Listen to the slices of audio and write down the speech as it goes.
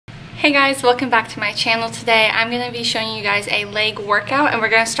Hey guys, welcome back to my channel. Today I'm going to be showing you guys a leg workout, and we're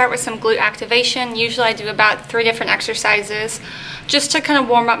going to start with some glute activation. Usually I do about 3 different exercises just to kind of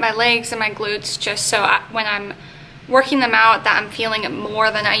warm up my legs and my glutes, just so when I'm working them out that I'm feeling it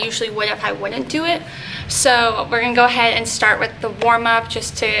more than I usually would if I wouldn't do it. So we're going to go ahead and start with the warm up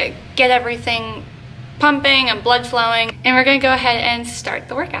just to get everything pumping and blood flowing, and we're going to go ahead and start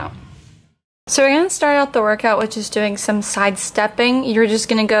the workout. So we're going to start out the workout with just doing some side stepping. You're just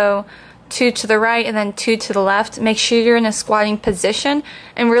going to go 2 to the right and then 2 to the left. Make sure you're in a squatting position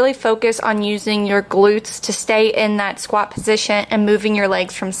and really focus on using your glutes to stay in that squat position and moving your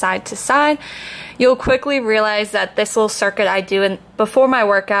legs from side to side. You'll quickly realize that this little circuit I do before my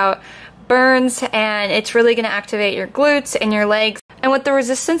workout burns, and it's really going to activate your glutes and your legs. And with the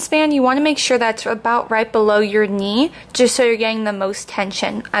resistance band, you want to make sure that's about right below your knee, just so you're getting the most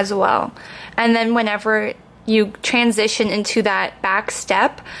tension as well. And then whenever you transition into that back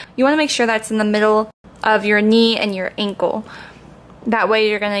step, you want to make sure that's in the middle of your knee and your ankle. That way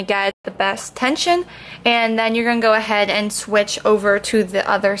you're going to get the best tension, and then you're going to go ahead and switch over to the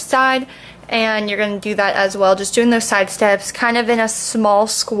other side, and you're going to do that as well, just doing those side steps kind of in a small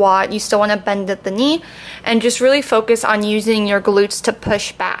squat. You still want to bend at the knee and just really focus on using your glutes to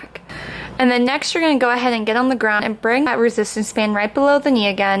push back. And then next you're going to go ahead and get on the ground and bring that resistance band right below the knee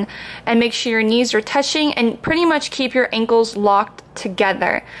again, and make sure your knees are touching and pretty much keep your ankles locked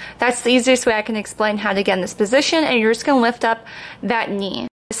together. That's the easiest way I can explain how to get in this position, and you're just going to lift up that knee.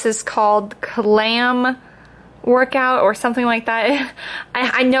 This is called clam workout or something like that.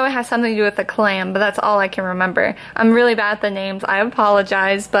 I know it has something to do with a clam, but that's all I can remember. I'm really bad at the names. I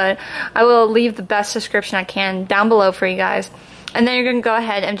apologize, but I will leave the best description I can down below for you guys. And then you're going to go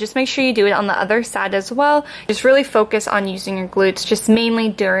ahead and just make sure you do it on the other side as well. Just really focus on using your glutes, just mainly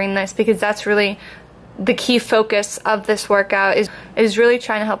during this, because that's really the key focus of this workout is really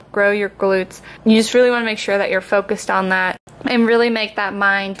trying to help grow your glutes. You just really want to make sure that you're focused on that and really make that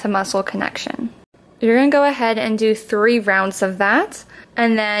mind to muscle connection. You're going to go ahead and do 3 rounds of that,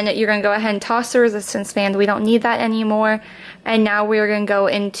 and then you're going to go ahead and toss the resistance band. We don't need that anymore. And now we're going to go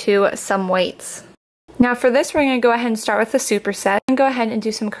into some weights. Now for this, we're going to go ahead and start with the superset and go ahead and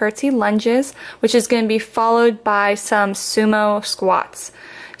do some curtsy lunges, which is going to be followed by some sumo squats.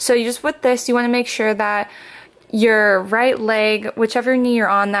 So with this, you want to make sure that your right leg, whichever knee you're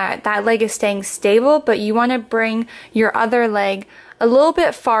on, that leg is staying stable, but you want to bring your other leg a little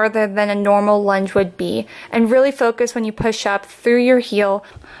bit farther than a normal lunge would be, and really focus when you push up through your heel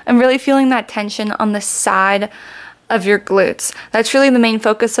and really feeling that tension on the side of your glutes. That's really the main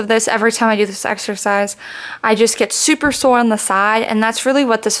focus of this. Every time I do this exercise, I just get super sore on the side, and that's really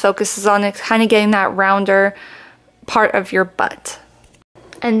what this focuses on. It's kind of getting that rounder part of your butt.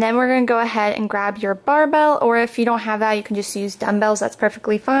 And then we're going to go ahead and grab your barbell, or if you don't have that, you can just use dumbbells. That's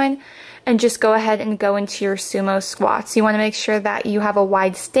perfectly fine. And just go ahead and go into your sumo squats. You want to make sure that you have a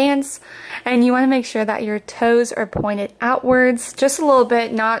wide stance, and you want to make sure that your toes are pointed outwards just a little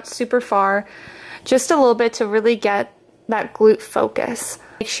bit, not super far, just a little bit, to really get that glute focus.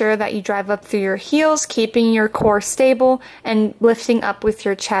 Make sure that you drive up through your heels, keeping your core stable and lifting up with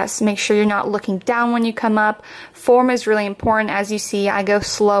your chest. Make sure you're not looking down when you come up. Form is really important. As you see, I go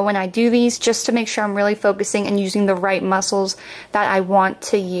slow when I do these, just to make sure I'm really focusing and using the right muscles that I want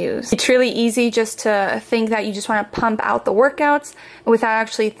to use. It's really easy just to think that you just want to pump out the workouts without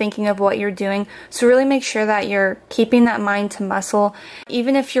actually thinking of what you're doing. So really make sure that you're keeping that mind to muscle.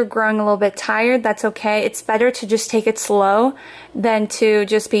 Even if you're growing a little bit tired, that's okay. It's better to just take it slow than to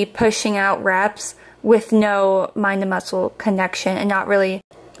just be pushing out reps with no mind to muscle connection and not really.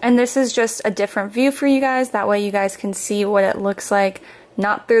 And this is just a different view for you guys. That way you guys can see what it looks like,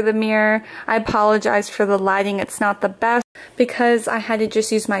 not through the mirror. I apologize for the lighting. It's not the best because I had to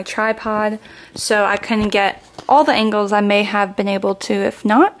just use my tripod, so I couldn't get all the angles I may have been able to if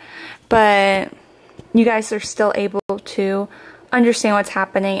not, but you guys are still able to understand what's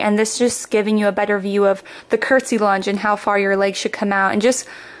happening, and this is just giving you a better view of the curtsy lunge and how far your legs should come out, and just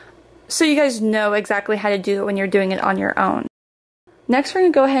so you guys know exactly how to do it when you're doing it on your own. Next, we're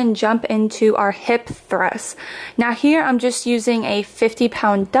going to go ahead and jump into our hip thrusts. Now here I'm just using a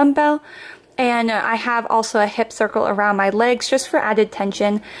 50-pound dumbbell, and I have also a hip circle around my legs just for added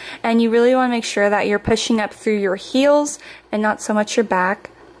tension, and you really want to make sure that you're pushing up through your heels and not so much your back.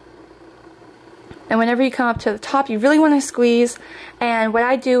 And whenever you come up to the top, you really want to squeeze. And what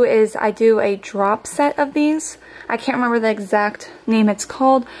I do is I do a drop set of these. I can't remember the exact name it's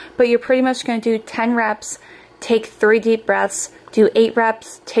called, but you're pretty much going to do 10 reps, take 3 deep breaths, do 8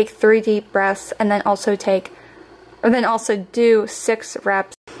 reps, take 3 deep breaths, and then also do 6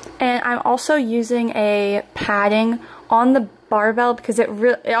 reps. And I'm also using a padding on the barbell, because it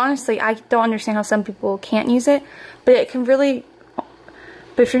honestly, I don't understand how some people can't use it, but it can really,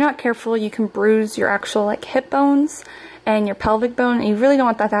 but if you're not careful, you can bruise your actual like hip bones and your pelvic bone, and you really don't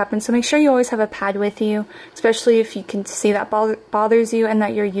want that to happen. So make sure you always have a pad with you, especially if you can see that bothers you and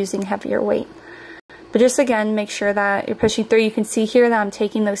that you're using heavier weight. But just again, make sure that you're pushing through. You can see here that I'm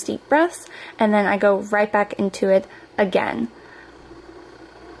taking those deep breaths, and then I go right back into it again.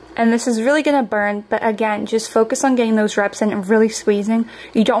 And this is really going to burn, but again, just focus on getting those reps in and really squeezing.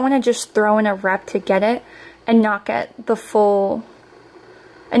 You don't want to just throw in a rep to get it and not get the full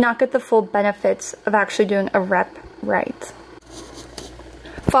benefits of actually doing a rep right.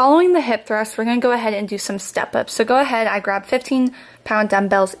 Following the hip thrust, we're going to go ahead and do some step ups. So go ahead, I grab 15-pound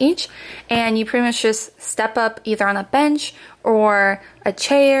dumbbells each, and you pretty much just step up either on a bench or a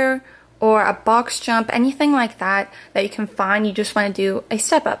chair or a box jump, anything like that you can find. You just want to do a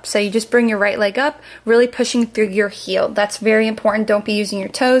step up. So you just bring your right leg up, really pushing through your heel. That's very important. Don't be using your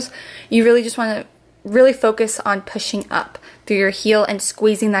toes. You really just want to really focus on pushing up through your heel and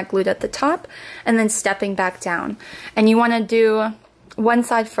squeezing that glute at the top, and then stepping back down. And you want to do one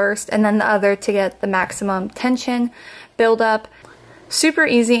side first and then the other to get the maximum tension build up. Super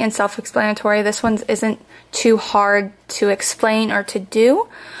easy and self-explanatory. This one isn't too hard to explain or to do.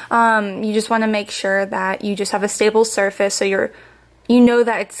 You just want to make sure that you just have a stable surface, so you know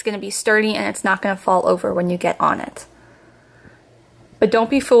that it's going to be sturdy and it's not going to fall over when you get on it. But don't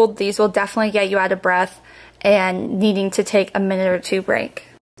be fooled, these will definitely get you out of breath and needing to take a minute or two break.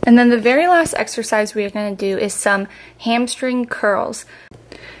 And then the very last exercise we are going to do is some hamstring curls.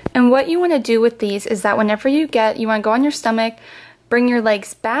 And what you want to do with these is that whenever you want to go on your stomach, bring your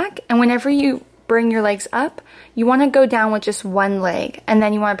legs back, and whenever you bring your legs up, you want to go down with just one leg, and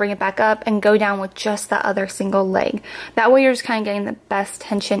then you want to bring it back up and go down with just the other single leg. That way you're just kind of getting the best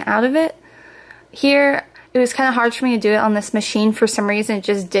tension out of it. Here, it was kind of hard for me to do it on this machine. For some reason, it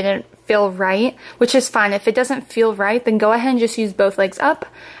just didn't feel right, which is fine. If it doesn't feel right, then go ahead and just use both legs up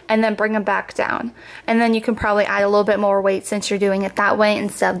and then bring them back down. And then you can probably add a little bit more weight since you're doing it that way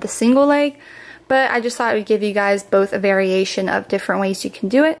instead of the single leg. But I just thought I would give you guys both a variation of different ways you can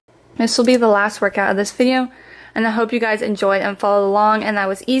do it. This will be the last workout of this video, and I hope you guys enjoyed and followed along, and that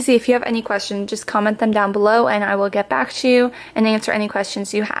was easy. If you have any questions, just comment them down below and I will get back to you and answer any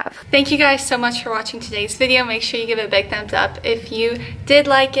questions you have. Thank you guys so much for watching today's video. Make sure you give it a big thumbs up if you did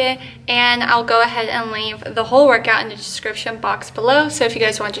like it, and I'll go ahead and leave the whole workout in the description box below, so if you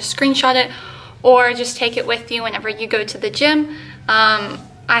guys want to just screenshot it or just take it with you whenever you go to the gym,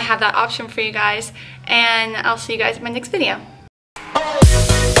 I have that option for you guys, and I'll see you guys in my next video.